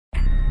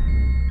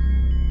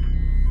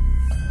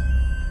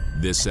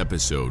This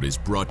episode is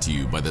brought to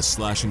you by the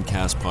Slash and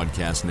Cast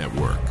Podcast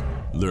Network.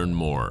 Learn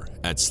more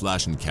at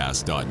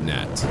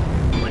slashandcast.net.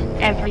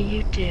 Whatever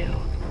you do,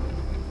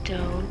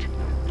 don't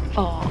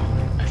fall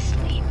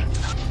asleep.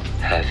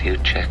 Have you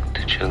checked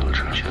the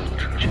children?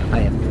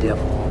 I am the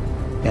devil,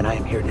 and I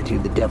am here to do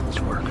the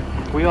devil's work.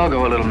 We all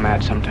go a little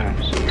mad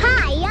sometimes.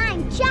 Hi,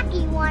 I'm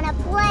Chucky. Wanna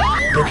play?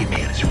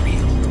 Boogeyman is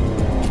real,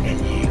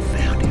 and you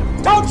found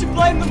him. Don't you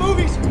blame the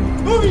movies!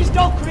 Movies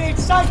don't create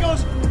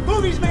psychos!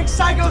 Movies make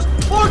psychos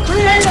more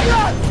creative!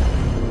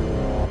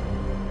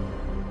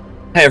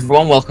 Hey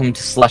everyone, welcome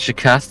to Slasher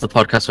Cast, the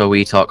podcast where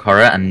we talk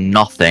horror and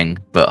nothing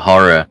but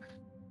horror.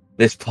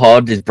 This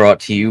pod is brought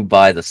to you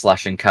by the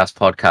Slash and Cast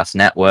Podcast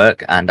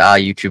Network and our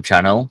YouTube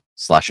channel,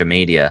 Slasher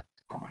Media.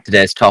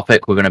 Today's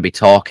topic, we're going to be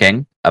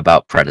talking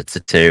about Predator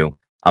 2.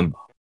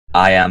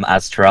 I am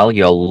Aztrael,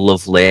 your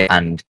lovely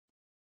and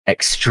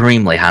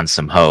extremely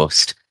handsome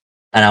host.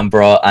 And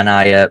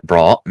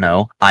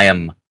I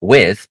am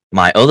with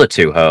my other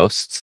two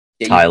hosts,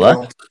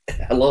 Tyler.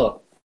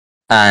 Hello.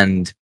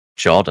 And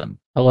Jordan.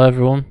 Hello,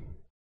 everyone.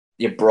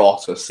 You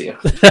brought us here.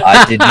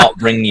 I did not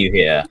bring you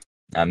here.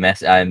 I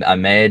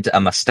made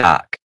a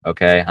mistake.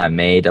 Okay, I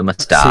made a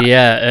mistake. So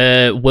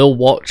yeah, Will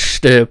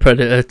watched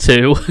Predator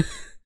 2.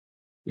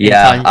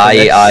 Yeah,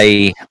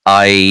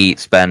 I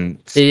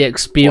spent. He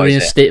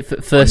experienced it for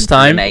the first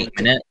time. 8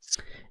 minutes.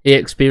 He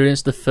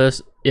experienced the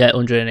first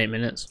 108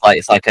 minutes.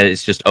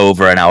 It's just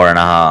over an hour and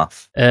a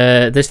half.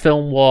 This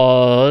film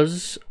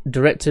was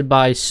directed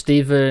by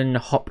Stephen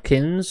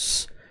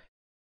Hopkins,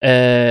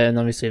 and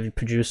obviously the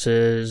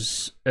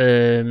producers.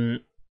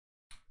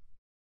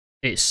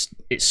 It's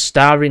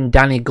starring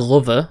Danny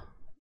Glover,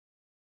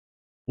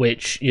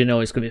 which you know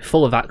is going to be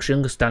full of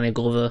action because Danny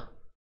Glover.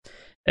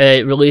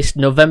 Released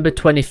November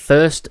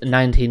 21st,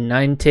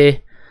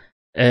 1990.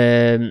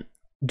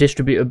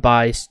 Distributed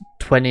by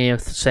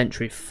 20th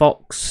Century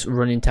Fox.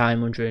 Running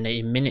time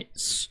 180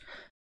 minutes.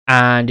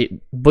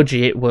 And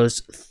budget was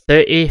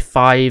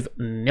 35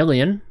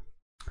 million.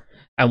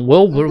 And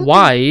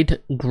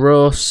worldwide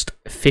grossed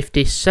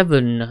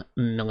 57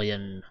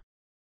 million.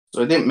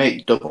 So it didn't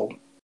make double.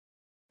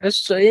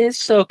 It's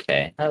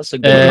okay. That's a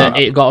good amount.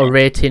 It got a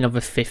rating of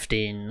a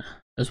 15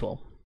 as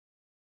well.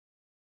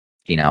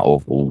 Out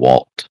of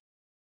what?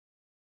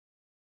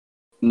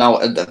 No,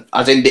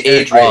 as in the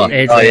age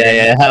rating.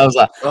 Yeah. I was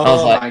like,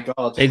 my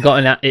god! It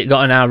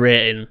got an R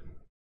rating.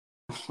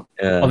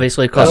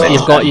 Obviously, because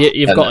Oh.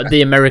 you've got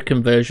the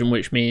American version,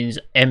 which means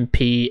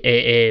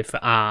MPAA for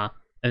R,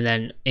 and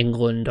then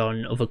England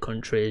on other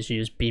countries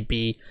use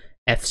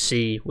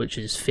BBFC, which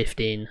is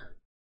 15.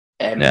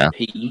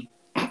 MP.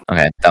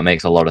 Okay, that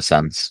makes a lot of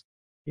sense.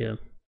 Yeah.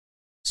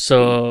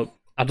 So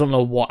I don't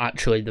know what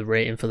actually the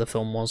rating for the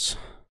film was.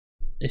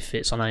 If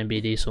it's on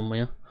IMDb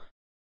somewhere.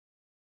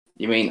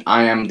 You mean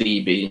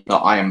IMDb,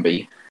 not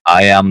IMB?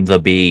 I am the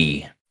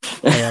bee.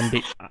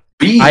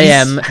 Bees? I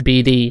am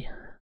BD.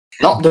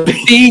 Not the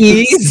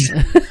bees.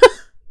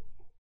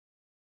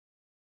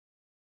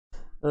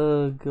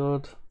 Oh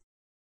god.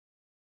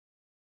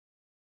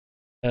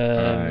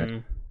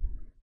 Right.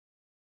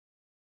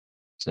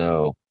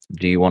 So,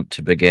 do you want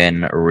to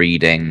begin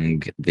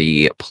reading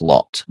the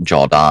plot,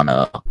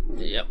 Jordana?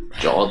 Yep.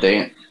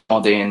 Jordan.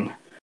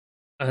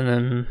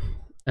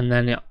 And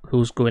then yeah,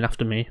 who's going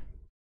after me?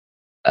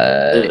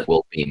 It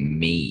will be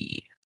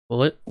me.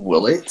 Will it?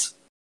 Will it?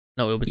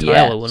 No, it'll be Tyler,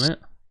 Yes. won't it?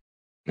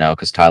 No,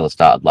 because Tyler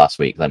started last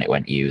week, then it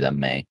went you, then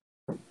me.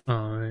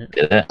 Alright.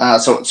 Did it?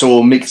 So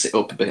we'll mix it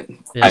up a bit.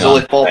 Yeah. There's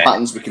only 4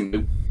 patterns we can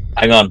do.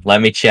 Hang on,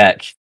 let me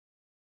check.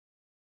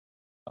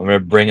 I'm going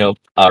to bring up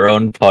our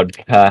own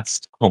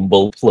podcast,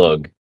 Humble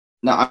Plug.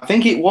 Now, I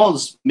think it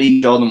was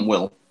me, Jordan,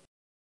 Will.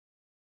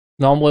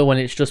 Normally when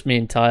it's just me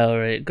and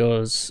Tyler, it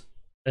goes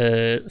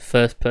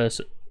first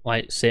person,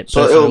 like same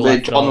So person. it'll who be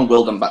left Jordan, off.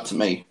 Will, then back to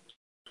me.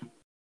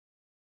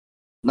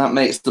 That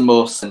makes the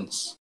most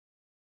sense.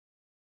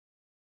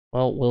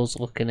 Well, Will's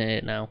looking at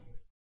it now.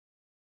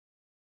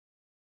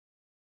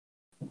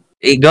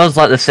 It goes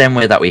like the same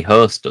way that we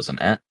host, doesn't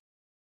it?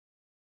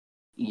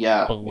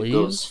 Yeah, I it believe.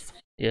 does.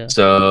 Yeah.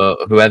 So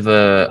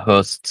whoever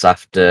hosts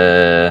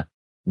after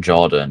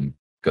Jordan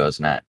goes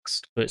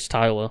next. So it's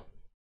Tyler.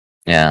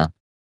 Yeah.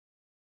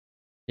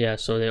 Yeah,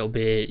 so it'll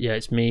be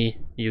it's me,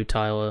 you,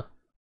 Tyler.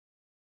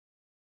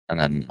 And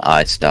then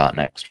I start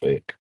next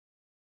week.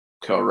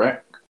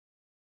 Correct.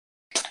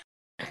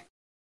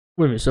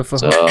 Wait a minute, so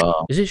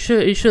is it sure?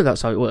 Are you sure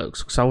that's how it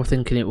works? Because I was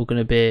thinking it were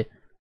going to be.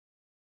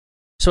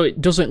 So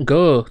it doesn't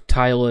go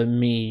Tyler,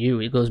 me, you.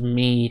 It goes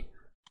me,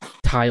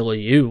 Tyler,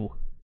 you.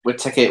 We'll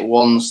take it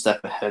one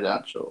step ahead,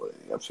 actually,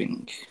 I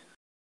think.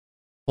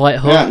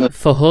 Like Yeah.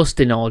 for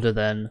hosting order,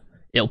 then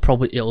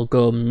it'll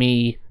go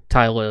me,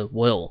 Tyler,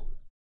 Will.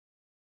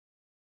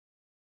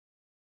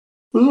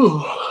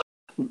 Ooh.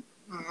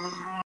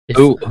 If-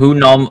 Who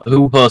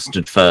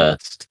hosted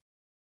first?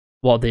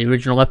 What, the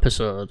original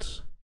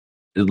episodes?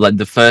 Like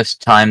the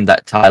first time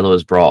that Tyler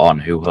was brought on,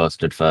 who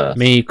hosted first?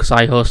 Me, because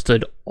I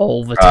hosted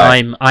all the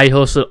Right. time. I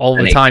hosted all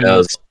Then the it time.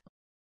 goes-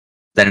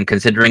 Then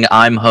considering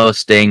I'm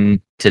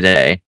hosting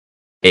today,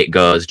 it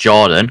goes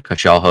Jordan,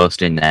 because you're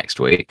hosting next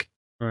week,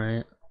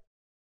 Right.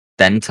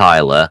 then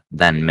Tyler,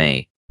 then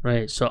me.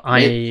 Right. So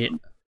I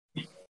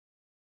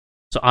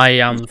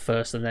am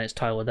first, and then it's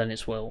Tyler, then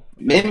it's Will.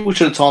 Maybe we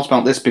should have talked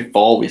about this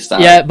before we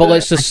started. Yeah, but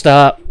let's just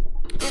start.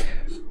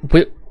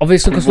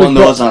 Obviously,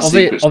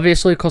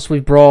 because we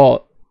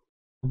brought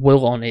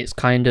Will on, it's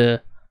kind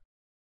of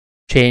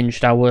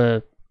changed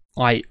our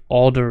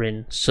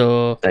ordering.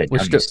 So You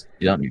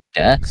don't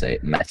dare say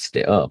it messed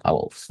it up. I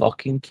will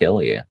fucking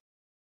kill you.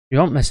 You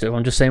don't mess it up.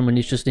 I'm just saying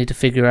we just need to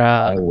figure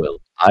out.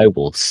 I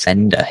will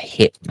send a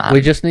hit, man.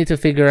 We just need to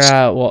figure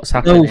out what's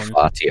happening. Go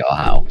far to your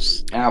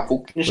house.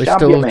 We're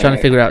still trying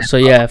to figure out. So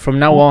yeah, from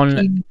now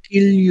on,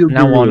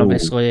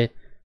 obviously,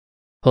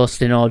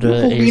 hosting order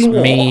is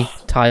me,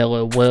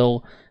 Tyler,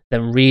 Will.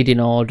 Then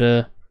reading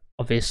order,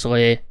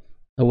 obviously,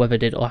 whoever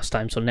did it last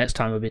time. So next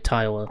time will be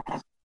Tyler,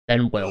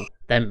 then Will,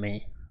 then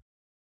me.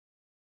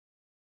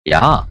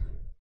 Yeah.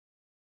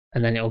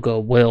 And then it'll go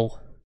Will,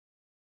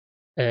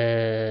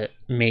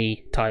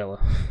 me, Tyler.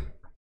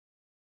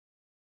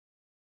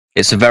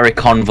 It's a very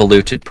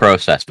convoluted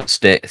process, but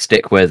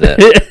stick with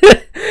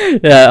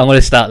it. Yeah, I'm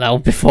gonna start now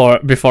before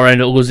I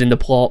end up losing the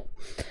plot.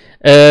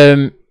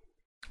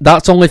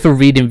 That's only for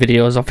reading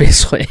videos,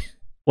 obviously,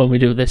 when we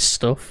do this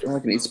stuff. I feel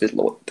like it needs to be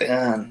lowered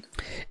down.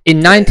 In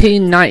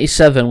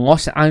 1997,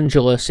 Los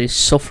Angeles is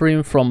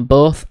suffering from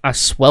both a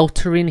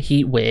sweltering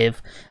heat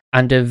wave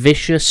and a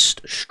vicious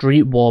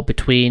street war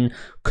between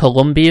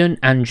Colombian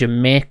and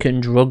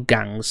Jamaican drug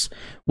gangs,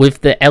 with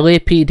the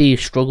LAPD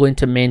struggling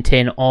to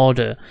maintain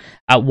order.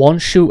 At one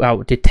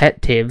shootout,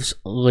 detectives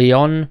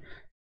Leon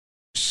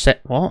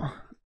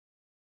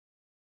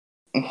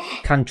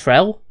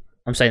Cantrell?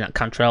 I'm saying that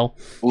Cantrell.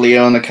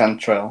 Leona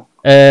Cantrell.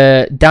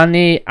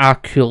 Danny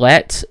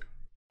Arculette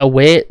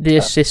await the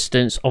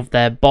assistance of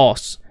their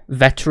boss,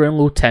 veteran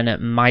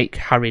Lieutenant Mike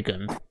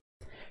Harrigan.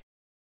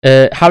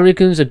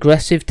 Harrigan's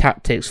aggressive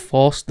tactics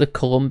forced the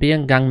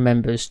Colombian gang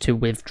members to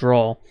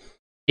withdraw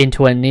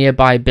into a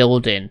nearby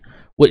building,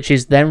 which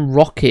is then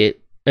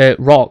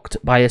rocked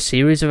by a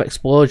series of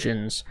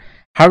explosions.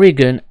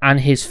 Harrigan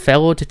and his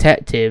fellow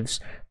detectives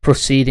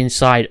proceed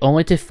inside,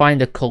 only to find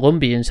the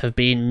Colombians have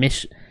been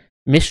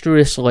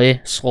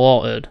mysteriously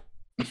slaughtered.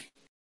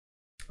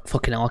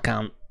 Fucking hell, I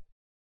can't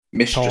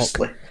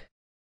Mysteriously. talk.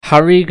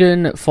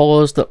 Harrigan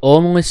follows the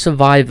only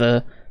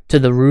survivor to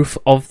the roof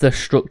of the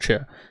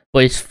structure,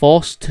 but is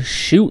forced to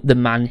shoot the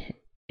man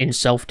in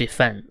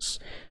self-defense.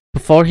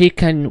 Before he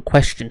can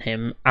question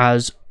him,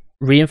 as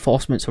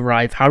reinforcements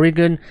arrive,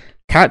 Harrigan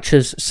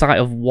catches sight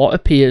of what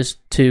appears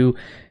to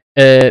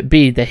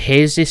be the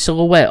hazy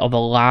silhouette of a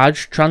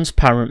large,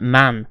 transparent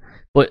man,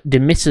 but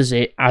dismisses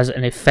it as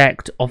an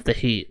effect of the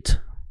heat.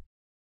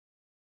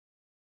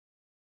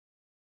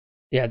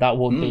 Yeah, that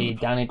would be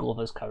Danny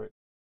Glover's character.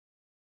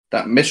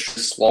 That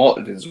Mistress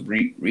Slaughtered is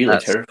really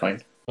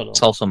terrifying.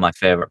 It's also my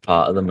favourite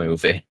part of the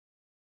movie.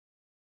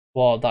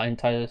 What, that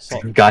entire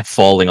song? Guy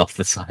falling off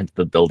the side of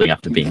the building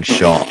after being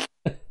shot.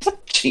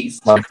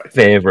 Jesus. My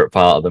favourite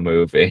part of the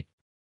movie.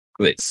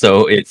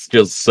 It's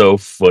just so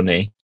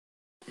funny.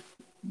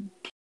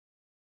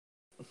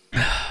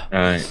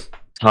 Alright.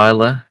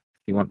 Tyler,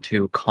 if you want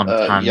to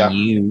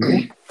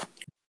continue.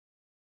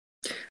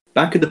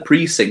 Back at the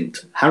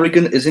precinct,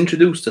 Harrigan is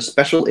introduced to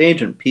Special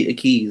Agent Peter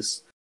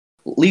Keyes,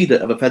 leader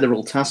of a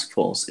federal task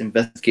force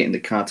investigating the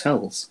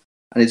cartels,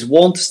 and is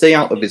warned to stay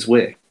out of his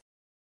way.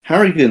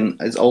 Harrigan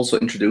is also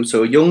introduced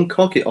to a young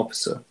cocky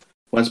officer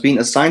who has been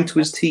assigned to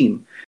his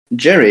team,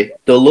 Jerry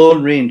the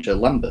Lone Ranger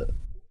Lambert.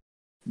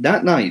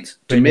 That night,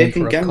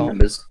 Jamaican gang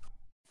members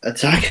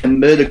attack and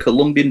murder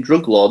Colombian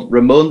drug lord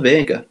Ramon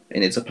Vega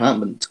in his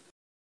apartment,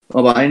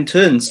 but are in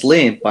turn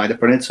slain by the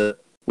Predator,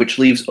 which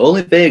leaves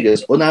only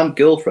Vega's unarmed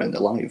girlfriend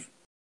alive.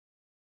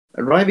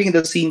 Arriving at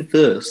the scene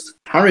first,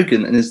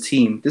 Harrigan and his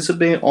team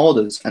disobey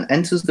orders and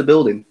enters the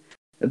building,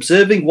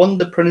 observing one of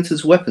the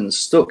Predator's weapons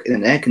stuck in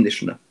an air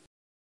conditioner.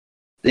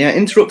 They are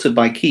interrupted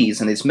by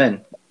Keyes and his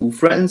men, who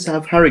threaten to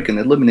have Harrigan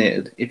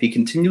eliminated if he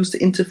continues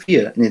to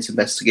interfere in its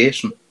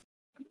investigation.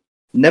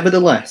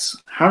 Nevertheless,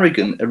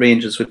 Harrigan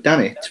arranges with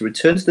Danny to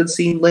return to the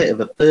scene later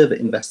for further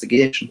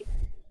investigation.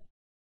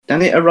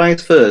 Danny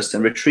arrives first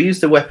and retrieves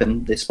the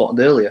weapon they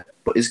spotted earlier,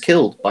 but is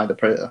killed by the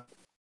Predator.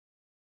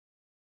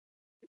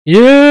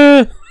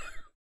 Yeah!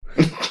 Die!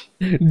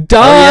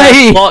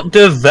 Oh, yeah, plot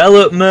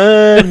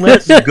development!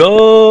 Let's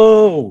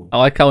go! I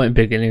like how in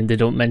the beginning they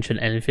don't mention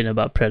anything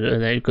about Predator,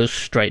 and then it goes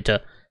straight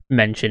to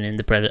mentioning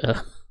the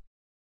Predator.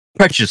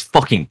 Predator just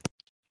fucking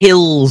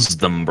kills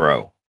them,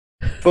 bro.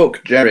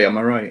 Fuck Jerry, am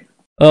I right?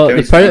 Oh,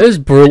 the Predator's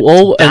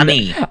brutal.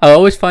 Danny. And I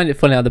always find it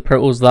funny how the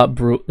Predator's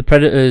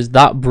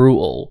that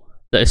brutal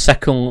that a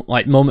second,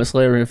 moments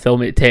later in the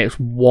film, it takes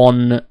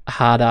one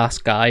hard-ass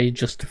guy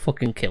just to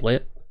fucking kill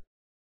it.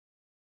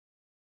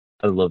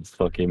 I love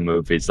fucking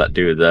movies that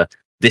do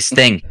this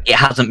thing. It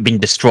hasn't been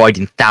destroyed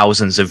in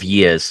thousands of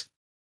years.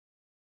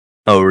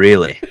 Oh,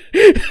 really?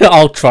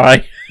 I'll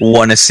try.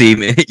 Want to see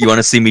me? You want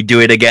to see me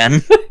do it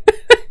again?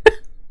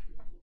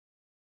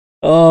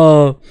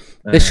 Oh,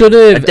 They should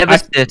have. A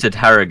devastated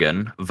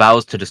Harrigan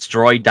vows to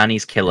destroy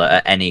Danny's killer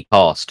at any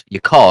cost.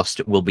 Your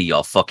cost will be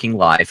your fucking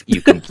life,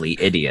 you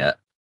complete idiot.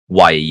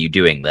 Why are you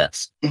doing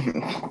this?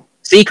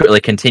 Secretly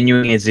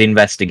continuing his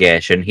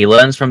investigation, he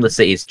learns from the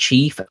city's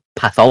chief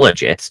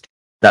pathologist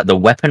that the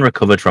weapon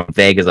recovered from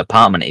Vega's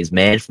apartment is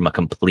made from a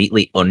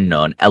completely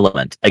unknown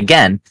element.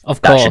 Again,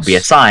 that should be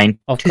a sign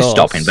to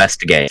stop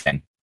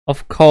investigating.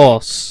 Of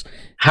course.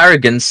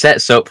 Harrigan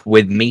sets up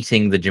with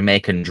meeting the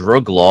Jamaican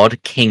drug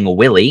lord, King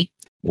Willie.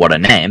 What a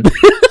name.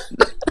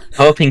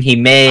 Hoping he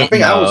may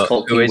know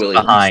who is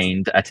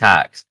behind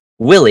attacks.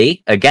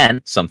 Willie,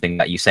 again, something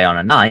that you say on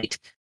a night,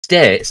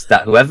 states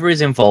that whoever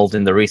is involved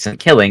in the recent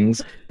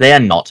killings, they are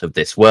not of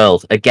this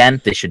world.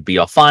 Again, this should be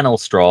your final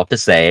straw to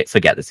say,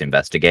 forget this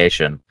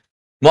investigation.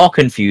 More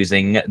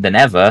confusing than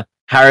ever,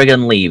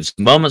 Harrigan leaves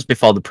moments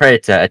before the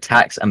Predator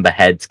attacks and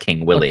beheads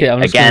King Willie.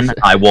 Okay, again,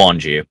 I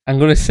warned you. I'm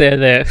gonna say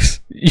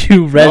this.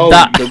 You read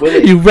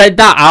You read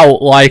that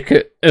out like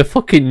a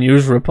fucking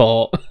news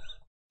report.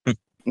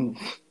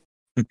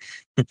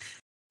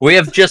 We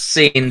have just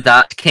seen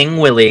that King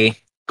Willie,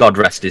 God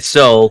rest his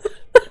soul,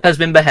 has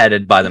been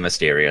beheaded by the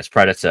mysterious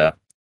Predator.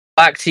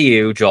 Back to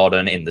you,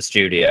 Jordan, in the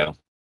studio.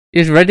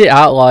 He's read it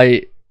out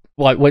like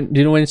when, do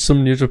you know when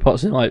some news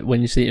reports in, like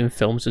when you see it in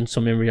films and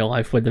some in real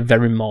life where they're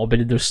very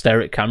morbid, they'll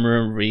stare at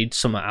camera and read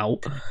something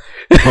out.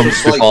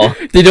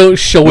 They don't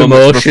show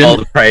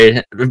emotion.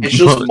 It's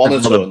just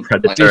monotone.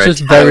 It's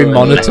just very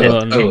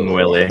monotone. King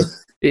Willie.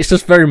 It's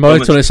just very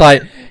monotone. It's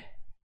like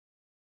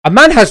a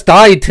man has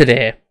died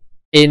today.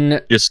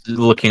 In just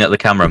looking at the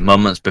camera,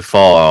 moments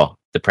before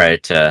the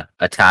Predator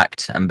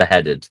attacked and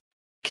beheaded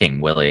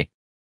King Willie.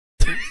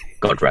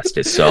 God rest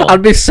his soul.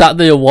 I'd be sat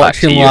there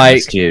watching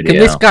like, can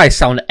this guy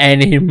sound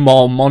any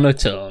more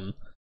monotone?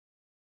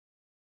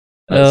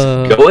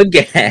 Let's go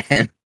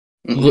again.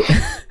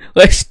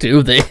 Let's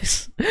do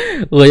this.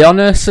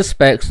 Leona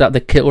suspects that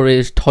the killer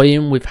is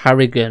toying with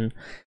Harrigan.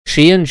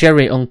 She and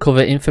Jerry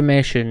uncover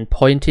information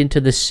pointing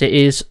to the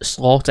city's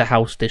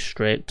slaughterhouse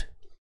district.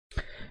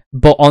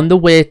 But on the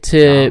way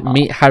to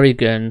meet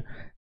Harrigan,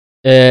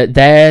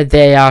 there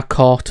they are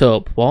caught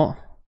up. What?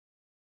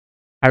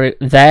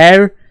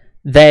 There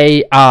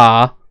they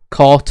are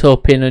caught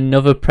up in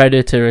another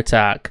Predator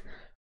attack.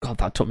 God,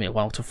 that took me a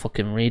while to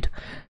fucking read.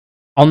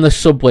 On the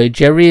subway,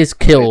 Jerry is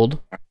killed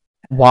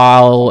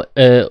while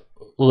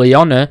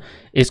Leona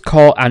is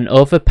caught and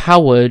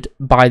overpowered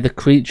by the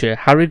creature.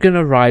 Harrigan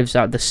arrives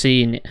at the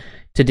scene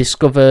to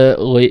discover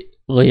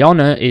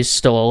Leona is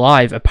still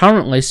alive,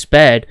 apparently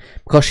spared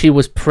because she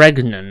was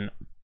pregnant.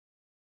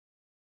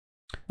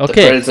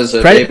 Okay,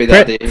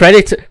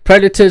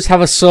 predators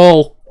have a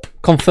soul.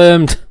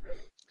 Confirmed.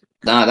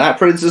 Nah, that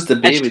predator's the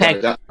baby.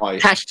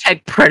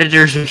 Hashtag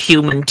predators are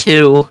human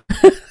too.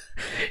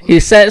 He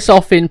sets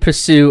off in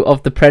pursuit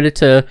of the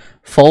predator,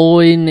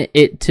 following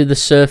it to the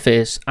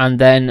surface and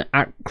then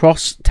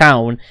across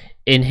town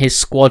in his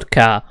squad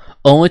car,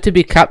 only to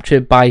be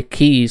captured by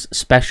Keyes'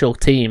 special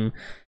team.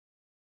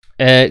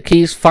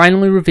 Keyes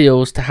finally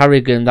reveals to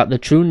Harrigan that the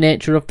true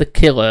nature of the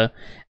killer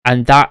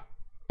and that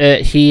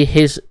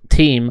his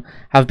team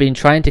have been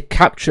trying to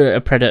capture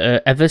a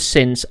predator ever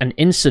since an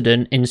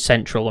incident in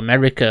Central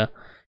America.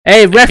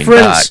 Hey,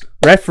 reference!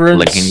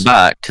 Linking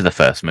back to the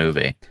first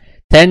movie.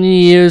 10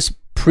 years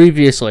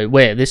previously.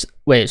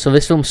 So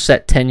this film's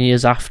set 10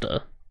 years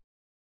after.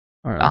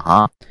 Right.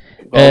 Uh-huh.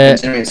 Well,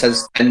 it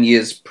says 10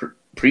 years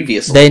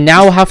previously. They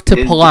now have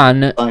to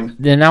plan.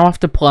 They now have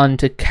to plan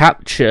to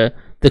capture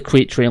the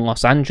creature in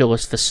Los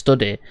Angeles for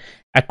study,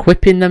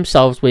 equipping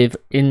themselves with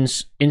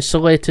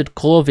insulated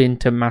clothing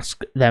to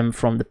mask them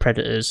from the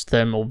predator's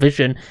thermal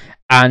vision,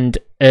 and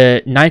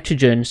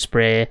nitrogen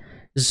sprays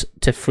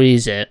to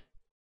freeze it.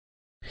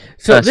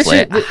 So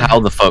firstly, how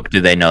the fuck do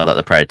they know that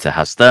the predator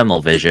has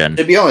thermal vision?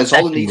 To be honest,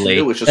 all they need to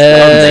do is just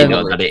they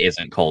know that it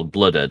isn't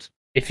cold-blooded.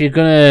 If you're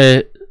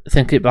gonna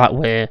think it that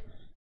way,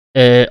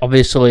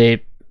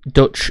 obviously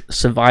Dutch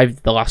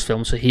survived the last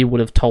film, so he would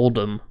have told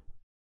them.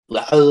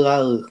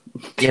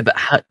 Yeah, but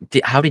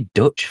how did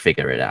Dutch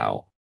figure it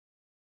out?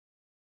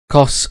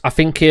 Because I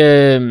think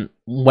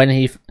when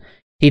he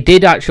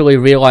did actually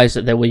realise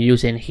that they were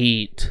using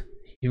heat.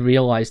 He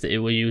realised that they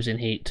were using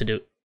heat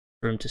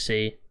for him to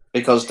see.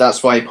 Because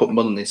that's why he put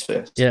mud on his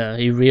face. Yeah,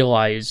 he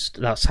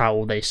realised that's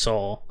how they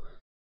saw.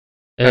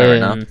 Fair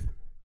enough.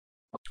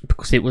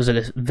 Because it was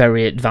a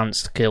very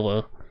advanced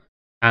killer,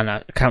 and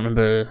I can't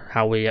remember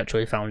how we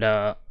actually found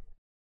out.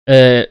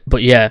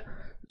 But yeah,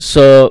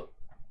 so.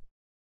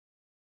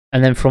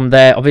 And then from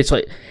there,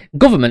 obviously,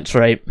 governments,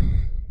 right?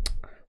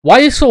 Why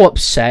are you so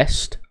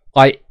obsessed?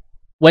 Like,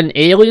 when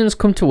aliens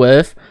come to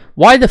Earth,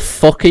 why the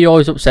fuck are you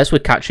always obsessed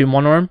with catching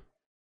one of them?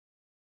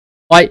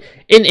 Like,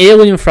 in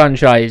Alien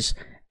franchise,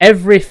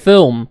 every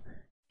film,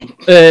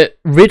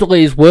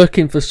 Ridley is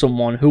working for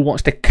someone who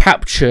wants to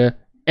capture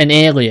an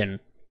alien.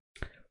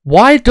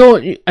 Why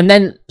don't you... And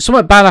then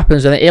something bad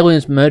happens and the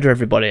aliens murder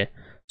everybody.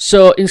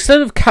 So,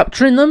 instead of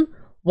capturing them,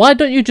 why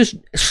don't you just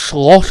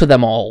slaughter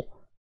them all?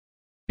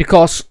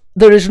 Because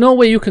there is no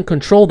way you can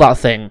control that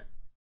thing.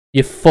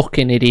 You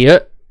fucking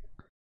idiot.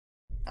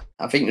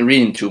 I think you're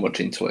reading too much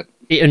into it.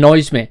 It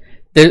annoys me.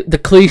 The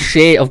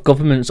cliche of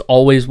governments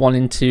always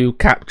wanting to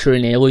capture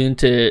an alien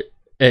to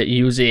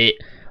use it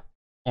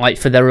like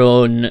for their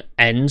own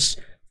ends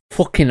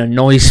fucking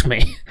annoys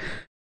me.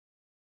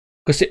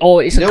 Because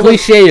it's a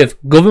cliche of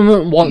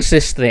government wants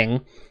this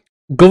thing,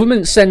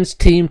 government sends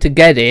team to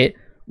get it,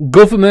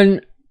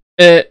 government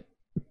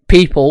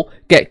people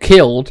get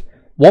killed,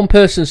 one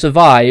person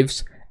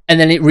survives, and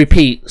then it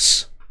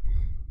repeats.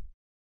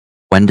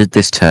 When did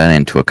this turn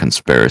into a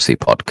conspiracy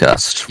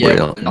podcast?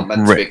 Yeah, not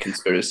meant to be a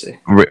conspiracy.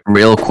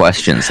 Real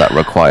questions that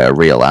require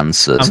real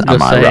answers. Am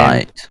I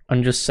right?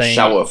 I'm just saying.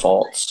 Shower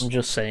thoughts. I'm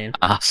just saying.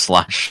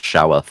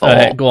 /shower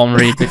thought. Go on,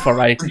 read before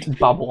I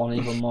babble on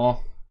even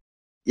more.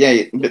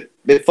 Yeah, but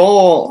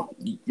before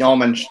y'all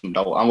mentioned,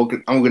 I'm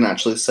going to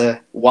actually say,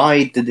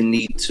 why did they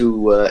need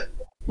to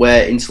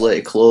wear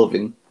insulated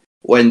clothing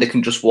when they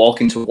can just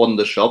walk into one of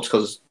the shops?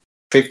 Because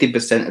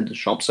 50% of the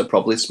shops are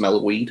probably smell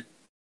of weed.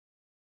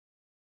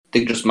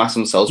 They just mask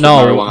themselves with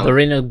marijuana. No, they're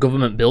in a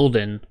government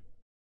building.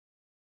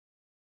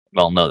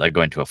 Well, no, they're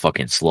going to a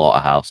fucking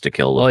slaughterhouse to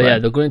kill them. Oh yeah,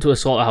 they're going to a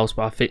slaughterhouse,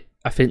 but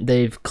I think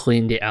they've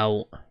cleaned it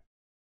out.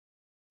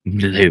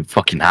 They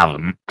fucking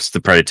haven't, because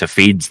the predator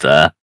feeds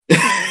there.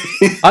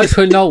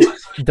 Actually, no,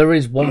 there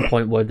is one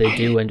point where they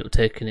do end up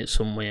taking it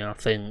somewhere, I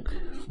think,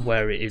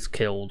 where it is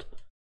killed.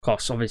 Of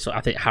course, obviously, I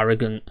think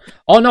Harrigan...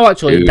 Oh, no,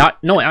 actually, it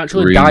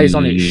actually dies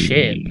on its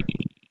ship.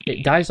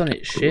 It dies on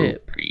its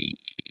ship.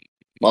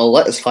 Well,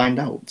 let us find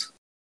out.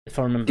 If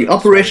I remember, the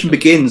operation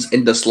begins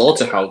in the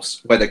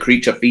slaughterhouse where the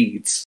creature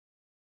feeds.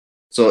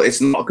 So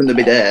it's not going to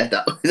be there.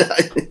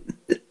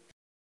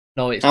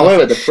 No, it's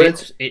however,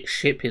 its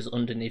ship is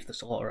underneath the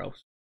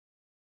slaughterhouse.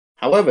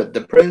 However,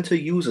 the Predator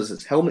uses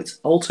its helmet's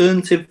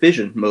alternative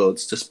vision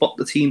modes to spot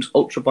the team's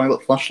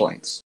ultraviolet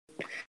flashlights.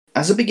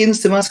 As it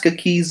begins to massacre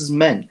Keyes'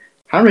 men,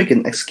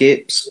 Harrigan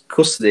escapes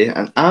custody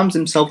and arms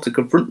himself to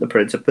confront the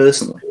Predator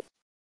personally.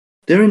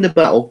 During the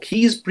battle,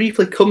 Keyes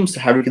briefly comes to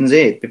Harrigan's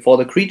aid before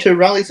the creature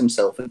rallies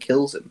himself and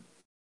kills him.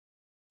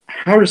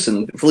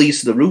 Harrison flees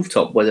to the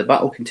rooftop where the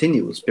battle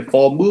continues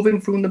before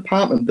moving through an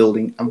apartment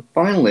building and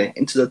finally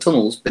into the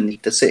tunnels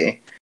beneath the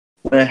city,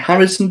 where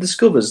Harrison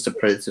discovers the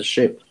Predator's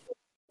ship.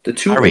 The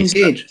two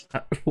engage.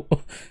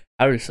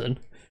 Harrison?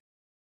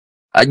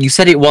 You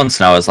said it once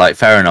and I was like,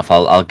 fair enough,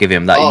 I'll give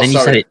him that. Oh, and then you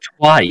said it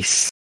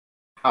twice.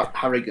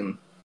 Harrigan.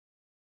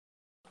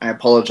 I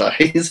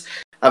apologise.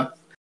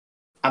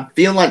 I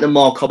feel like the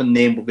more common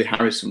name would be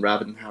Harrison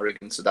rather than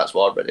Harrigan, so that's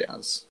what I read it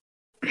as.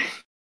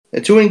 The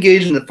two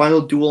engage in the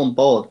final duel on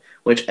board,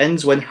 which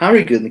ends when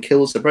Harrigan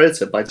kills the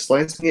Predator by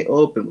slicing it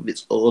open with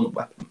its own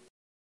weapon.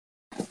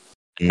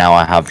 Now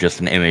I have just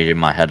an image in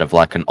my head of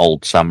like an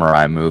old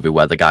samurai movie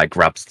where the guy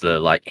grabs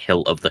the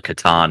hilt of the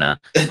katana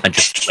and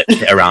just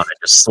flips it around and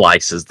just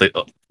slices the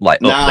up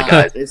the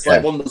guy. It's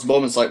like one of those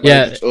moments like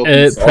where it just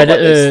opens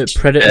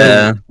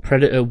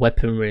Predator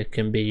weaponry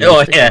can be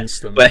used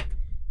against them.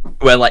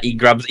 Where like he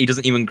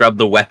doesn't even grab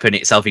the weapon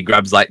itself, he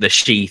grabs like the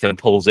sheath and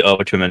pulls it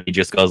over to him and he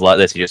just goes like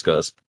this, he just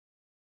goes.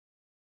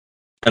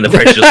 And the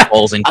Predator just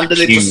falls into and then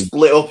it just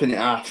split up in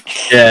half.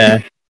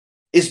 Yeah.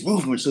 His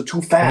movements are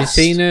too fast.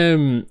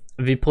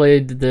 Have you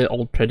played the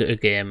old Predator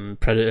game,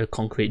 Predator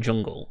Concrete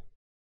Jungle?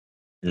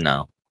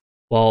 No.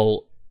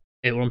 Well,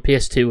 it was on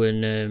PS2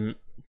 and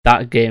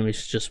that game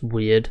is just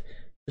weird.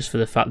 Just for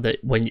the fact that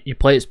when you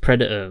play as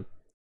Predator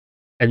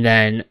and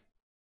then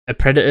a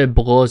Predator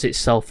blows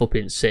itself up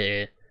in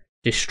city,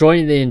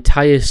 destroying the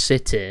entire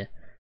city,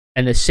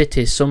 and the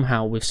city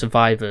somehow with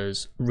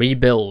survivors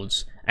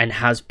rebuilds and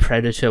has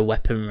Predator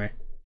weaponry.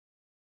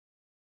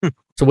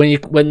 So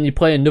when you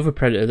play another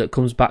Predator that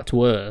comes back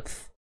to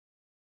Earth,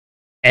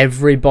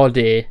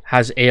 everybody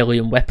has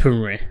alien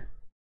weaponry.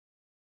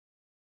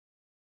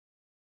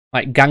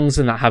 Like gangs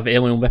and that have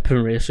alien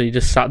weaponry, so you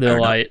just sat there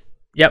like,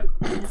 yep,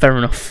 fair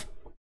enough.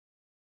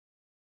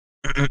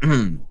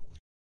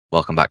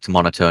 Welcome back to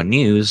Monotone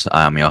News.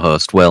 I am your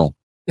host, Will.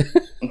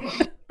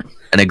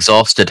 An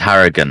exhausted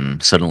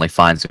Harrigan suddenly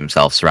finds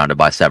himself surrounded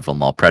by several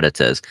more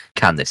predators.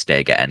 Can this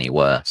day get any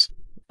worse?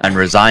 And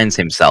resigns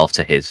himself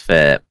to his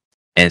fate.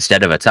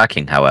 Instead of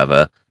attacking,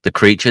 however, the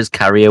creatures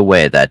carry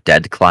away their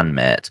dead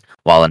clanmate,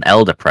 while an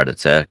elder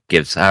predator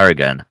gives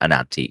Harrigan an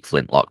antique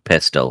flintlock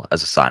pistol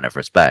as a sign of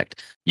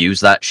respect.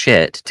 Use that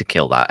shit to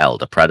kill that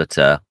elder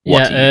predator.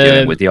 What are you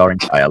doing with your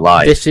entire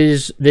life? This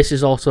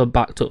is also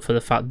backed up for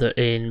the fact that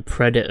in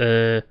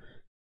Predator,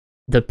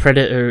 the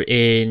Predator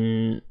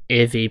in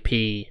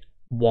AVP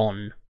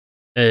 1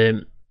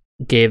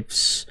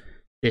 gives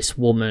this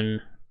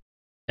woman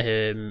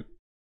a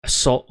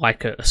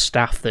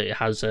staff that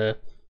has a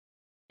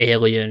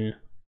alien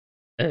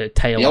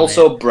tail. He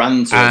also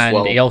brands her as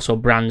well. And he also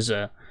brands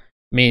her,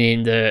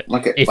 meaning that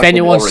if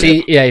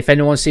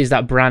anyone sees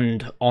that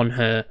brand on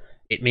her,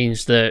 it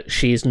means that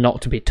she is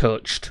not to be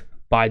touched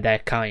by their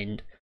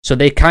kind. So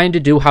they kind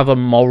of do have a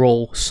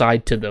moral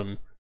side to them.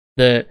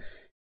 That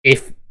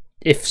if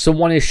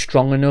someone is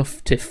strong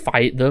enough to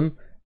fight them,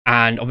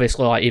 and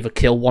obviously like either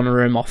kill one of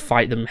them or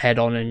fight them head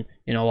on, and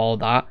all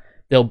that,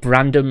 they'll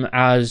brand them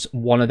as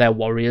one of their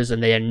warriors,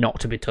 and they are not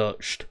to be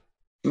touched.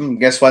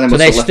 Guess why they So must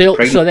they have left still,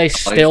 pregnant so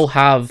they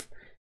alive.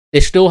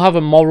 still have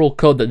a moral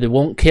code that they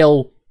won't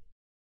kill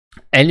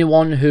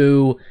anyone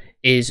who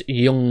is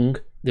young.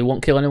 They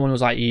won't kill anyone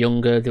who's like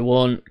younger. They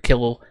won't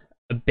kill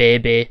a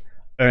baby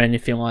or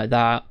anything like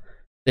that.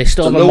 They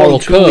still So have no a moral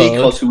one too weak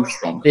or code. too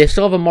strong. They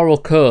still have a moral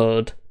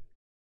code,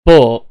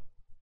 but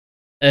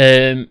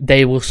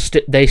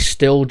they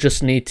still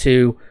just need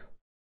to.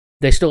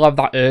 They still have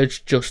that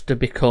urge just to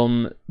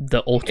become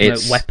the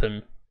ultimate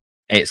weapon.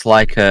 It's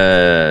like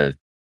a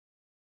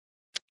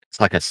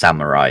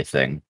samurai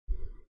thing.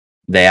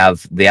 They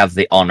have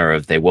the honor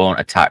of they won't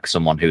attack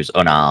someone who's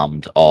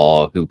unarmed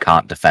or who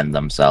can't defend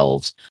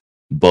themselves.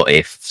 But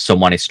if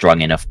someone is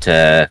strong enough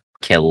to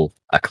kill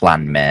a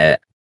clanmate,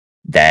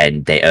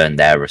 then they earn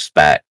their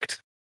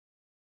respect.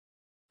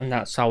 And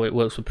that's how it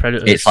works with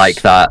predators. It's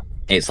like that.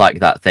 It's like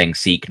that thing: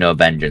 seek no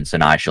vengeance,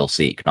 and I shall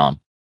seek none.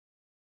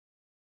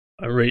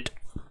 Right.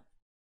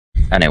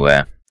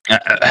 Anyway,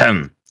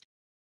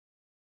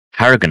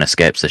 Harrigan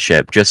escapes the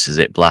ship just as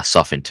it blasts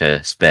off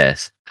into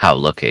space. How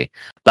lucky!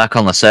 Back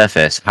on the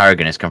surface,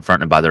 Harrigan is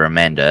confronted by the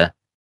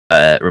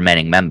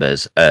remaining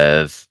members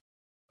of,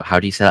 how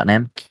do you say that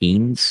name?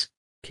 Keys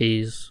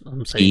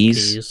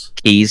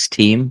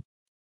team,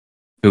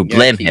 who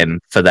blame him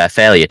for their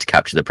failure to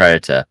capture the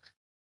predator.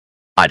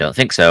 I don't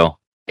think so.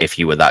 If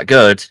you were that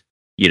good,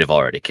 you'd have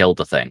already killed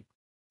the thing.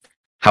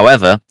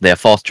 However, they are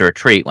forced to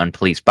retreat when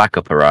police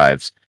backup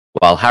arrives,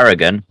 while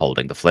Harrigan,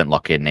 holding the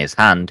flintlock in his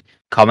hand,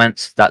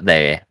 comments that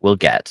they will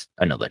get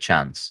another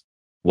chance.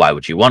 Why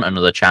would you want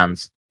another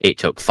chance? It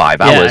took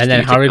 5 hours. Yeah, and then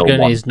to kill Harrigan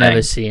one is thing.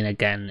 never seen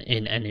again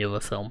in any other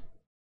film.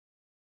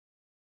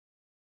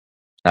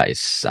 That is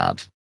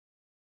sad.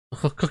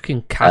 The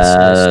fucking cast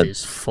list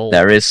is full.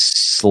 There is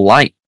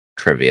slight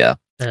trivia.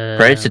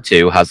 Predator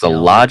 2 has the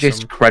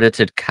largest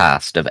credited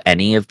cast of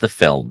any of the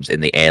films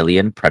in the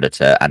Alien,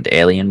 Predator, and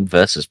Alien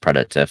vs.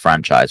 Predator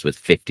franchise, with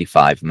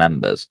 55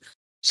 members.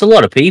 It's a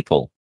lot of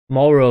people.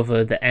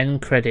 Moreover, the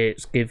end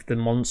credits give the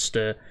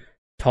monster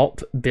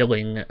top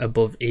billing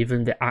above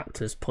even the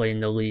actors playing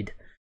the lead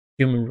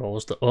human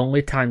roles, the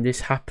only time this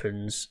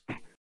happens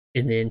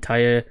in the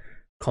entire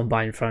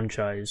combined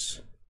franchise.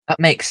 That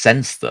makes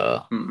sense,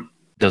 though.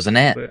 Doesn't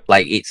it? But,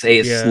 like, it's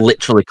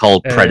literally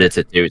called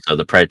Predator 2, so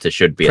the Predator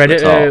should be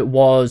Predator at the top.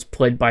 was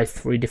played by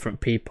 3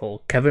 different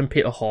people. Kevin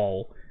Peter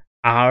Hall,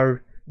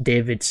 R.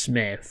 David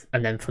Smith,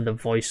 and then for the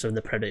voice of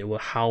the Predator were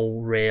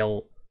Hal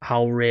Rail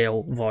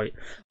voice.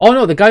 Oh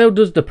no, the guy who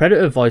does the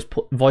Predator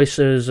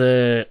voices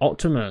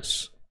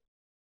Optimus.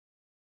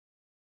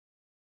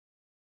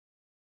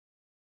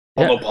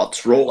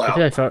 Autobots roll out.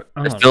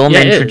 The film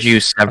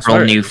introduced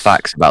several new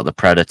facts about the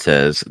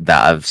Predators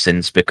that have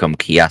since become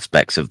key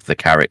aspects of the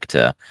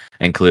character,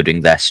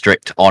 including their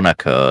strict honor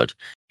code,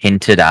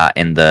 hinted at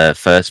in the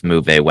first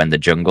movie when the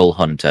jungle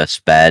hunter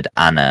spared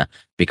Anna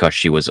because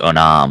she was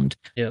unarmed,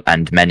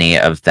 and many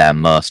of their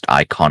most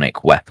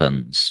iconic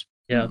weapons.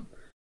 Yeah.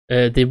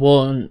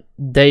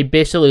 They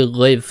basically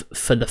live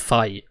for the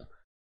fight.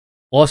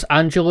 Los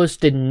Angeles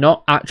did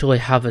not actually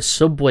have a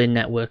subway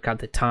network at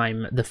the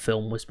time the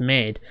film was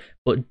made,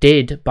 but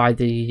did by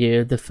the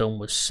year the film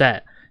was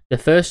set. The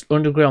first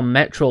underground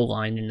metro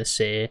line in the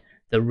city,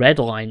 the Red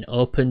Line,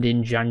 opened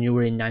in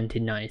January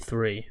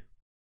 1993.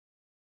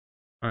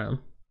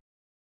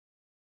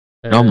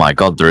 Oh my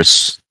god,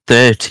 there's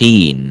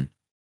 13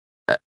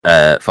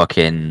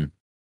 fucking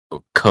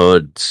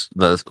codes.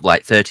 There's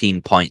like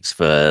 13 points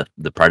for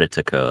the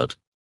Predator code.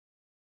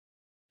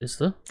 Is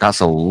there? That's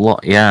a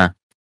lot, yeah.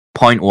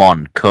 Point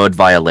 1, code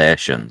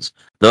violations.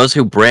 Those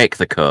who break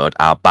the code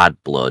are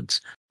bad bloods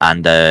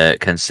and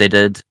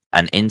considered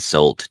an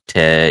insult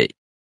to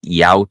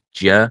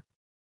Yautja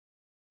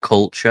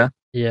culture.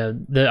 Yeah,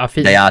 I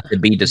think they are to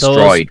be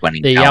destroyed when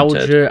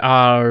encountered. The Yautja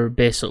are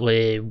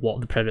basically what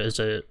the Predators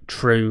are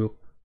true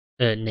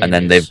name and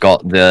then is. they've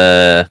got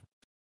the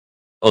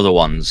other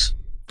ones.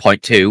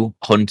 Point 2,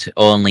 hunt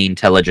only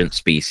intelligent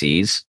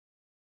species.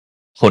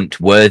 Hunt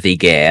worthy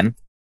game.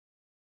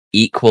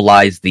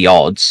 Equalize the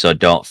odds, so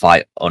don't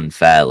fight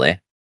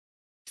unfairly.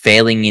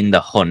 Failing in the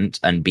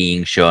hunt and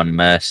being shown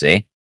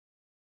mercy.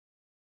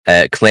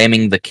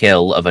 Claiming the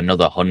kill of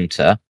another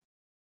hunter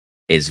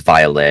is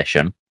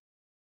violation.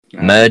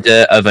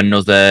 Murder of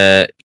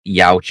another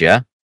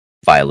Yautja,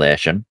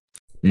 violation.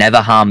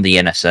 Never harm the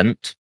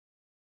innocent.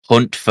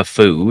 Hunt for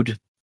food.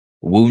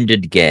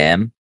 Wounded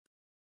game.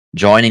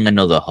 Joining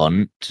another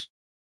hunt.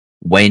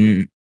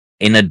 When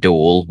in a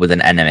duel with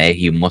an enemy,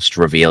 you must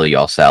reveal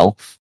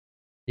yourself.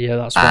 Yeah,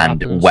 that's what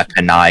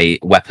and happens.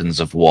 Weapons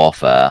of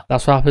warfare.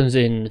 That's what happens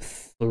in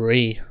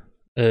 3.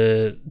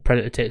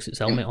 Predator takes its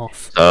helmet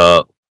off.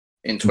 So,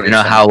 do you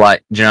know how,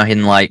 like,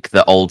 in like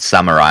the old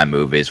samurai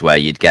movies where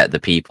you'd get the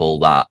people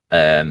that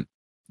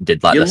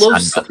did like you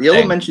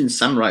love mentioning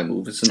samurai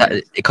movies,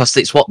 because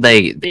it's what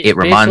it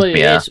reminds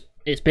me of.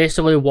 It's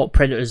basically what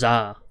Predators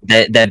are.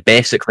 They're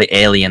basically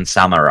alien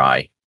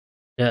samurai.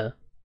 Yeah.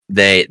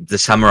 The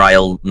samurai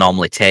will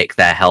normally take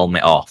their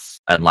helmet off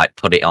and like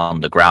put it on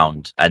the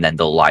ground, and then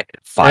they'll like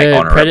fight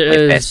honorably.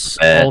 Predators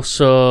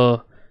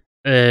also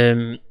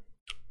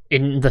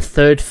in the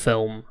third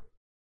film,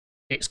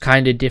 it's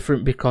kind of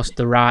different because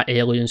there are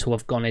aliens who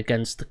have gone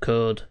against the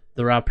code.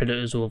 There are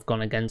predators who have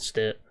gone against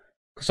it.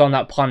 Because on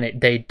that planet,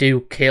 they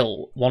do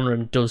kill. One of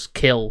them does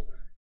kill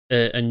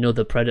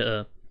another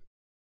predator.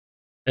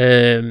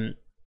 It's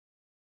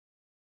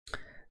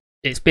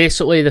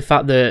basically the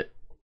fact that...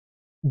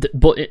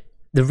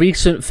 the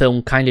recent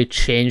film kind of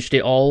changed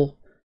it all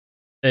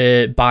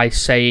by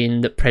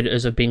saying that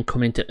predators have been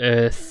coming to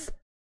Earth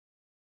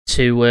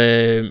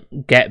to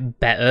get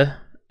better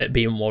at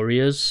being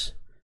warriors.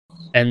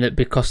 And that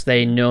because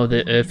they know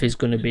that Earth is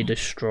going to be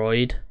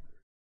destroyed,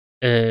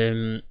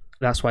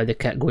 that's why they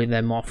kept going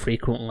there more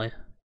frequently.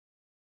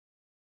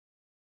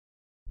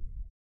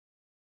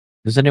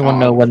 Does anyone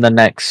know when the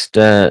next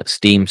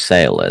Steam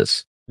sale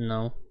is?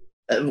 No.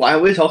 Why are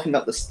we talking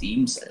about the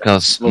Steam sale?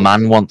 Because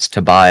man wants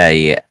to buy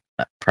a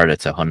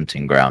Predator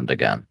hunting ground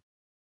again.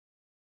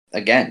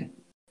 Again?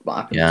 What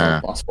happened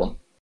to the last one?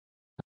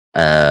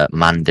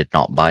 Man did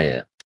not buy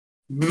it.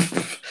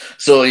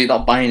 So you're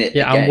not buying it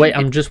Yeah, again?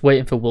 I'm just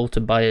waiting for Will to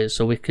buy it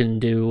so we can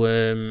do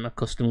a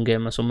custom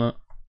game or something.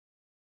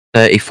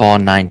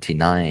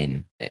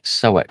 $34.99. It's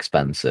so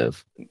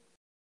expensive.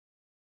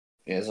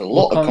 Yeah, there's a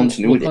lot of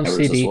continuity look on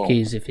errors CD as well.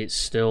 keys if it's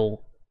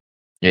still...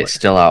 It's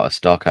still out of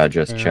stock, I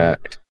just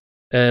checked.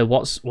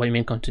 What do you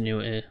mean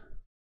continuity?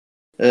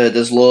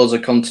 There's loads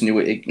of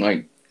continuity,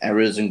 like,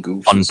 errors and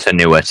goofs.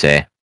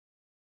 Continuity.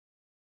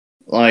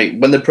 Like,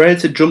 when the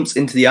Predator jumps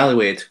into the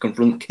alleyway to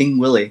confront King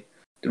Willie,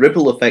 the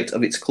ripple effect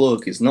of its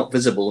cloak is not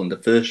visible in the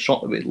first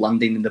shot of it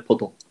landing in the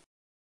puddle.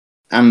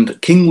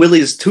 And King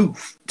Willie's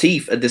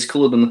teeth are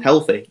discoloured and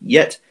healthy,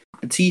 yet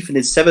the teeth in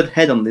his severed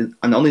head and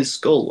on his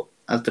skull,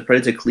 as the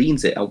Predator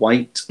cleans it, are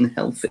white and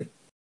healthy.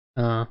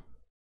 Yeah,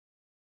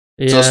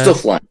 so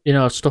stuff like...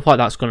 stuff like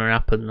that's going to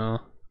happen,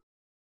 though.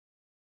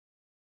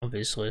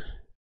 Obviously.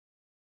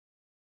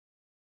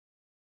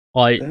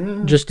 Like,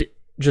 just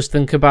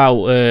think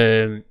about...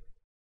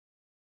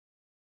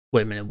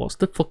 wait a minute, what's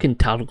the fucking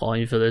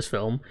tagline for this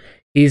film?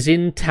 He's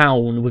in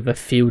town with a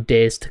few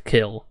days to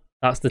kill.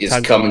 That's the tagline.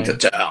 He's coming to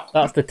town.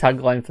 That's the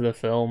tagline for the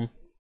film.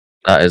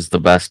 That is the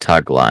best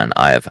tagline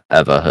I have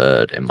ever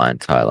heard in my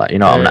entire life. You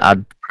know, I'm going to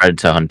add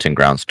Predator Hunting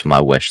Grounds to my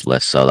wish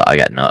list so that I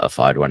get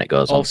notified when it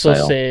goes on sale.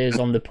 Also says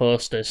on the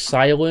poster,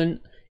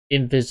 silent,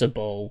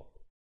 invisible.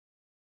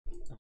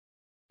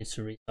 Need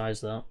to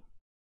resize that.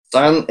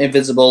 Silent,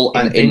 invisible,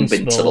 and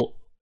invincible.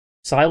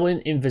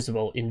 Silent,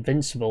 invisible,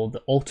 invincible,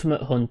 the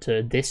ultimate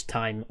hunter, this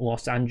time,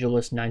 Los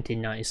Angeles,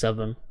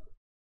 1997.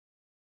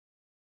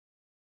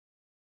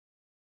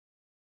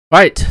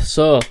 Right,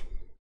 so,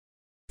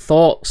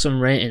 thoughts and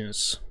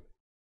ratings.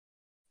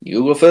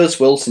 You go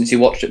first, Will, since you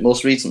watched it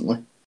most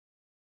recently.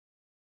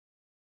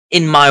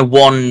 In my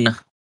one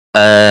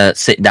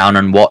sit down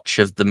and watch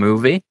of the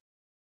movie,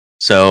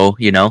 so,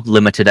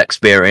 limited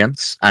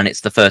experience, and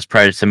it's the first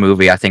Predator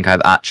movie I think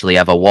I've actually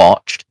ever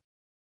watched.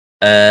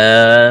 You've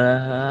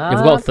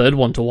got a third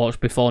one to watch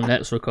before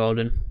next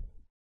recording.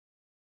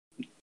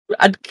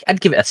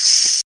 I'd give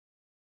it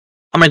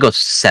I'm gonna go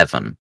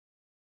 7.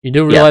 You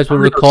do realise we're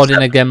recording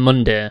again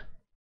Monday?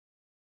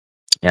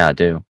 Yeah, I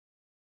do.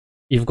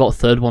 You've got a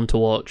third one to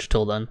watch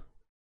till then.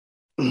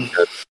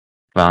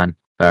 Fine,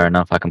 fair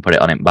enough. I can put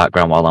it on in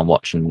background while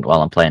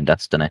I'm playing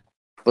Destiny.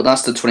 But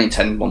that's the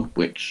 2010 one,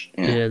 which...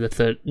 Yeah, the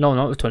third... No,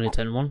 not the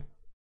 2010 one.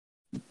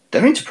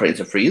 They're into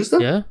Predator 3, is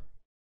there? Yeah.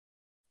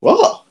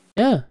 What?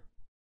 Yeah.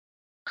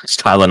 Has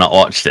Tyler not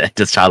watched it?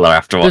 Does Tyler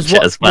have to watch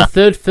it as well? The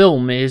third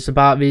film is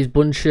about these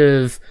bunch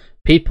of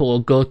people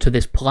who go to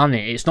this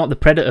planet. It's not the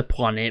Predator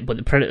planet, but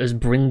the Predators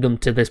bring them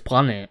to this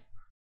planet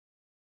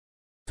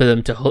for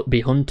them to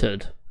be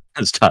hunted.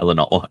 Has Tyler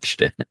not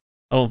watched it?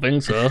 I don't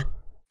think so.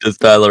 Does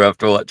Tyler have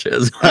to watch it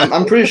as well?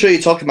 I'm pretty sure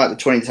you're talking about the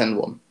 2010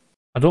 one.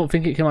 I don't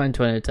think it came out in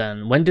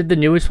 2010. When did the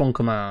newest one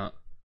come out?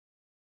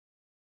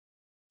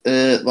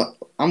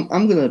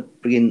 I'm gonna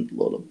begin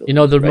load up.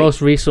 The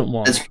most recent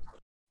one.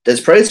 There's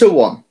Predator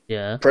 1.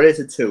 Yeah.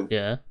 Predator 2.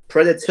 Yeah.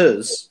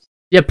 Predators.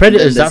 Yeah,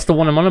 Predators, that's the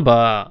one I'm on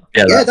about.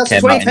 Yeah, that's the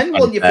 2010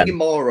 one, you fucking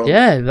moron.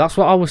 Yeah, that's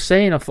what I was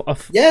saying. I've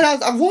watched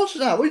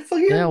that. What are you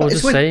fucking... Yeah, I was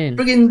just saying.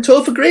 Friggin'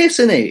 Topher Grace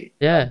in it.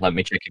 Yeah. Let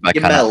me check if I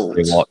can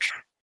actually watch.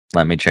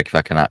 Let me check if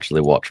I can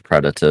actually watch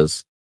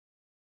Predators.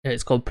 Yeah,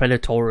 it's called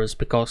Predators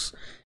because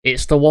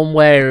it's the one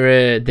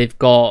where they've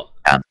got...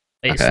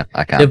 Okay,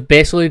 I can. They've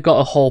basically got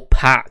a whole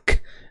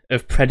pack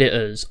of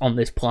predators on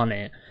this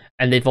planet,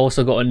 and they've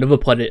also got another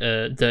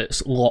predator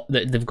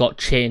that they've got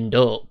chained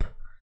up,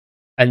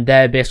 and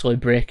they're basically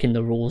breaking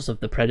the rules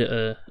of the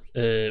predator.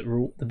 They're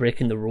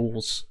breaking the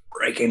rules.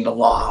 Breaking the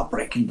law.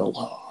 Breaking the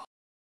law.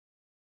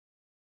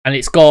 And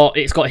it's got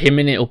him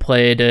in it who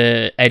played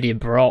Eddie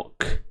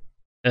Brock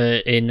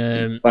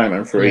in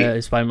Spider-Man 3. Yeah,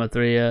 Spider-Man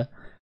 3. Yeah.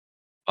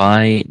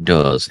 Why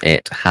does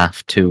it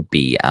have to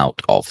be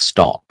out of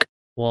stock?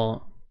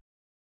 What?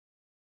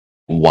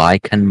 Why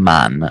can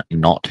man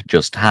not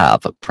just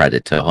have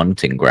Predator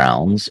Hunting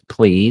Grounds,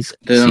 please?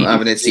 They don't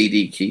have any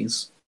CD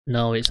keys.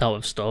 No, it's out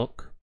of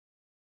stock.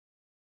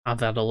 I've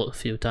had a look a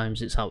few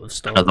times. It's out of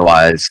stock.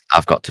 Otherwise,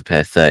 I've got to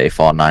pay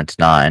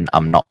 $34.99.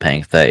 I'm not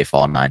paying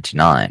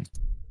 $34.99.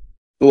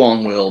 Go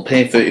on, Will.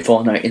 Pay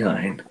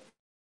 $34.99.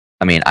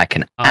 I mean, I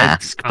can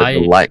ask, but the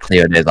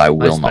likelihood is I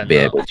will not be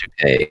able to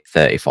pay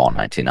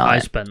 $34.99. I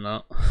spent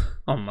that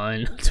on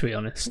mine, to be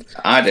honest.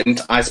 I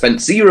didn't. I spent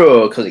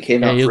 $0 because it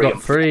came out free. You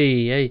got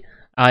free. Yay.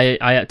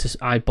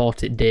 I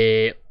bought it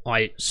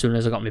as soon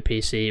as I got my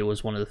PC. It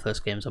was one of the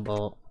first games I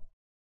bought.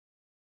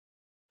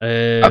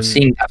 I've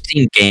seen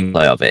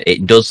gameplay of it.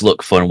 It does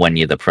look fun when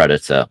you're the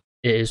Predator.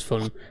 It is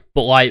fun,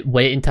 but like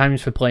waiting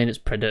times for playing as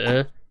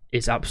Predator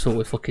is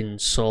absolutely fucking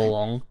so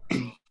long.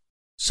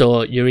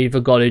 So you're either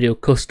got to do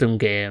custom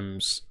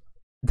games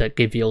that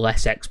give you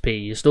less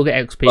XP. You still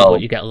get XP, but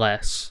you get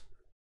less.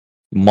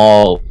 The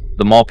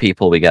more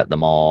people we get, the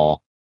more.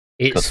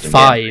 It's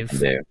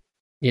 5.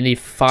 You need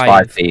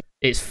 5.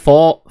 It's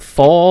 4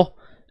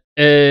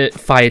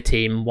 fire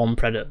team, 1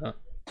 Predator.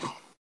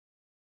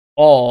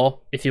 Or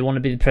if you want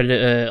to be the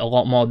Predator a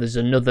lot more, there's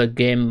another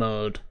game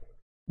mode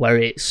where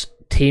it's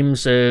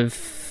teams of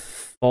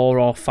 4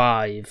 or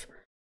 5.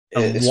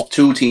 It's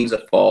 2 teams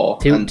of 4.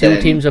 Two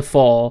teams of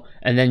 4,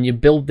 and then you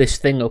build this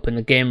thing up, and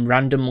the game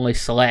randomly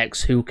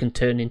selects who can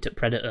turn into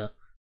Predator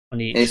on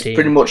each team.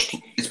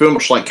 It's pretty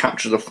much like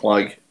Capture the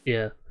Flag.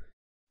 Yeah.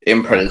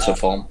 In Predator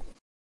form.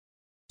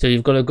 So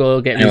you've got to go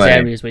get these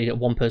areas where you get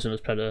one person as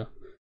Predator.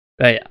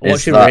 Right,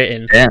 what's your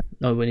rating? Yeah.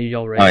 No, we need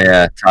your rating. Oh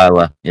yeah,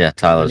 Tyler. Yeah,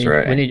 Tyler's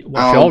rating.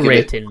 What's your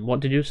rating?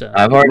 What did you say?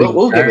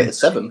 We'll give it a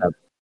 7.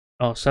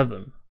 Oh,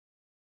 7.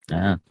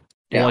 Yeah.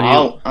 Yeah,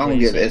 I'll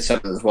give it a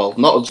 7 as well.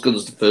 Not as good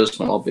as the first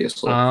one,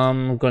 obviously.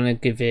 I'm gonna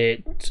give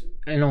it.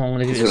 I'm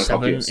gonna give it a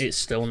 7. It's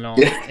still not.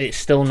 It's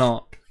still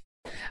not.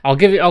 I'll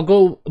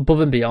go above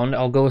and beyond.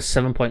 I'll go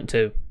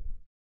 7.2.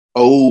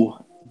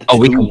 Oh,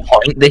 we can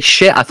point this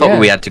shit. I thought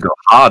we had to go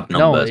hard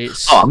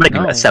numbers. No, I'm gonna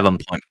give it a 7.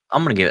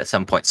 I'm gonna give it a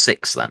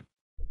 7.6 then.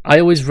 I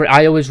always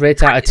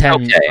rate out of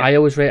 10. Okay. I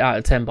always rate out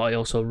of 10, but I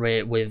also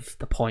rate with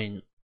the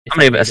point. I'm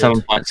gonna give it a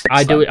 7.6.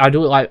 I do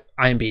it like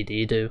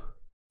IMBD do.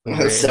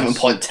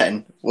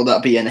 7.10. Will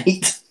that be an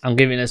 8? I'm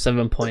giving it a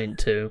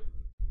 7.2.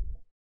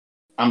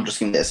 I'm just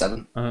giving it a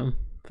 7.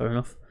 Fair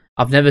enough.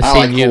 I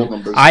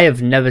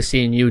have never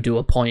seen you do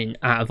a point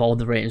out of all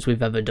the ratings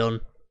we've ever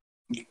done.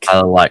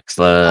 I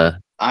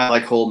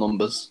like whole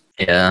numbers.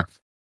 Yeah.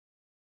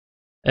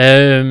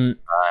 Right.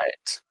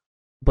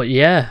 But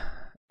yeah,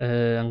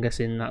 I'm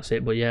guessing that's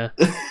it. But yeah,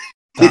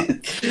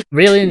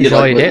 really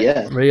enjoyed it.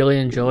 Yeah. Really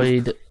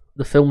enjoyed.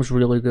 The film's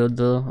really good,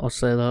 though. I'll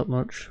say that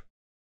much.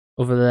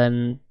 Other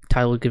than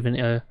Tyler giving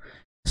it a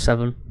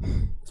 7.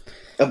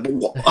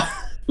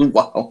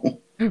 Wow.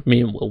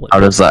 Me and Will. How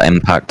does that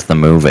impact the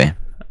movie?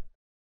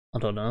 I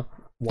don't know.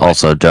 Why?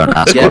 Also, don't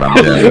ask what I'm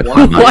doing.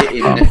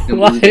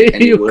 Why are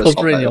you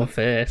covering your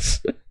face?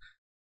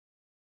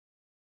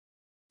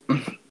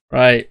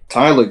 Right.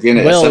 Tyler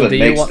giving it a 7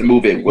 makes the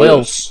movie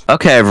worse.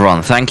 Okay,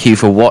 everyone. Thank you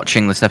for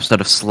watching this episode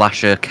of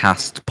Slasher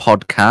Cast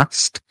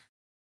Podcast.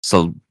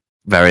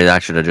 I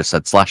should have just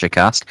said Slasher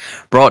Cast.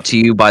 Brought to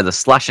you by the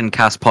Slash and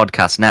Cast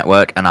Podcast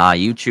Network and our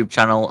YouTube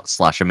channel,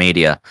 Slasher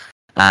Media.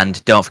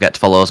 And don't forget to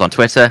follow us on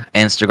Twitter,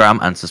 Instagram,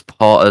 and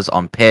support us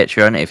on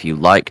Patreon if you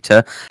like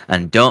to.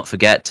 And don't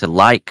forget to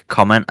like,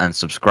 comment, and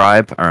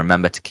subscribe. And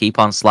remember to keep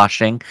on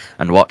slashing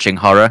and watching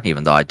horror,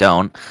 even though I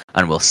don't.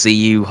 And we'll see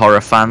you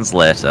horror fans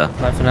later.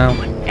 Bye for now.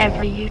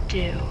 Whatever you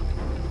do,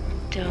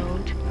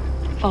 don't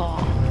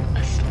fall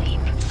asleep.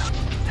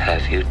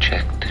 Have you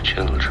checked the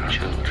children?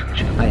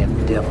 I am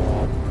the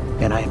devil,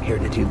 and I am here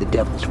to do the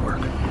devil's work.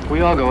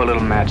 We all go a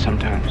little mad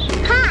sometimes.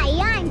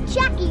 Hi, I'm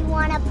Chucky.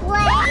 Wanna play?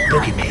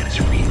 Boogeyman is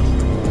real,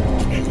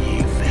 and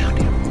you found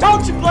him.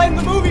 Don't you blame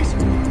the movies?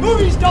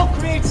 Movies don't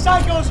create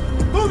psychos.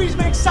 Movies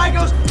make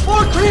psychos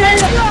more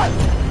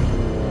creative.